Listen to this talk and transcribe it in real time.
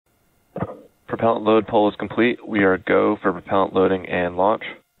propellant load poll is complete. We are go for propellant loading and launch.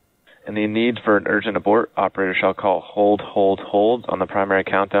 In the need for an urgent abort, operator shall call hold on the primary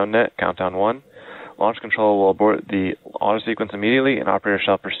countdown net, countdown 1. Launch control will abort the auto sequence immediately, and operator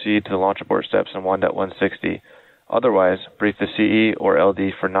shall proceed to the launch abort steps in 1.160. Otherwise, brief the CE or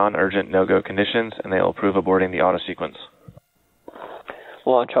LD for non-urgent no-go conditions, and they will approve aborting the auto sequence.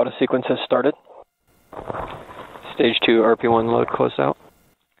 Launch auto sequence has started. Stage 2 RP1 load closed out.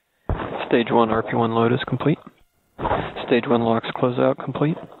 Stage 1 RP1 load is complete. Stage 1 locks closeout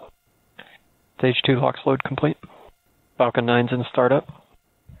complete. Stage 2 locks load complete. Falcon 9's in startup.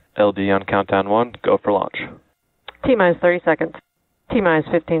 LD on countdown 1, go for launch. T-minus 30 seconds. T-minus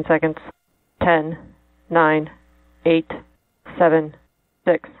 15 seconds. 10, 9, 8, 7,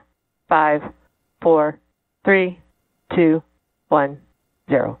 6, 5, 4, 3, 2, 1,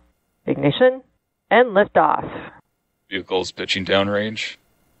 0. Ignition and liftoff. Vehicles pitching downrange.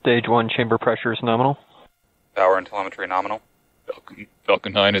 Stage 1 chamber pressure is nominal. Power and telemetry nominal.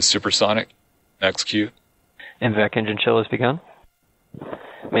 Falcon 9 is supersonic. Max Q. MVAC engine chill has begun.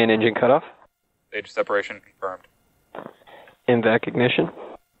 Main engine cutoff. Stage separation confirmed. MVAC ignition.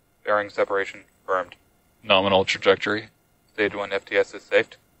 Bearing separation confirmed. Nominal trajectory. Stage 1 FTS is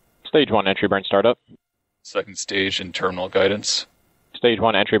safed. Stage 1 entry burn startup. Second stage and terminal guidance. Stage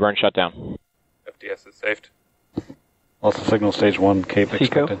 1 entry burn shutdown. FTS is safed. Also signal stage 1 CAPE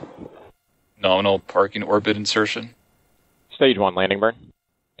expected. Nominal parking orbit insertion. Stage 1 landing burn.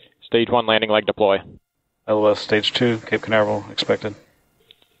 Stage 1 landing leg deploy. LOS stage 2 Cape Canaveral expected.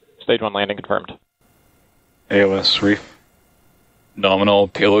 Stage 1 landing confirmed. AOS reef. Nominal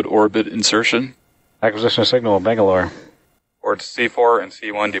payload orbit insertion. Acquisition of signal Bangalore. Ports C4 and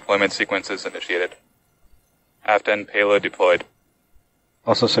C1 deployment sequences initiated. Aft end payload deployed.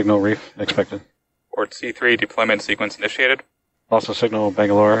 Also signal reef expected. Port C3 deployment sequence initiated. Also signal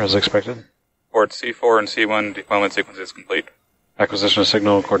Bangalore as expected. Port C4 and C1 deployment sequences complete. Acquisition of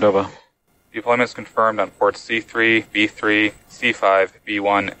signal Cordoba. Deployments confirmed on ports C3, B3, C5,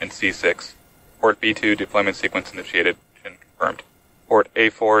 B1, and C6. Port B2 deployment sequence initiated and confirmed. Port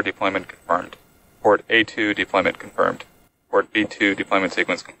A4 deployment confirmed. Port A2 deployment confirmed. Port B2 deployment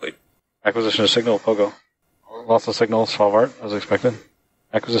sequence complete. Acquisition of signal Pogo. Also signal Svalbard as expected.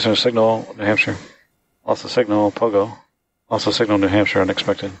 Acquisition of signal New Hampshire. Also signal Pogo. Also signal New Hampshire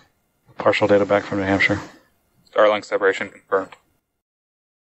unexpected. Partial data back from New Hampshire. Starlink separation confirmed.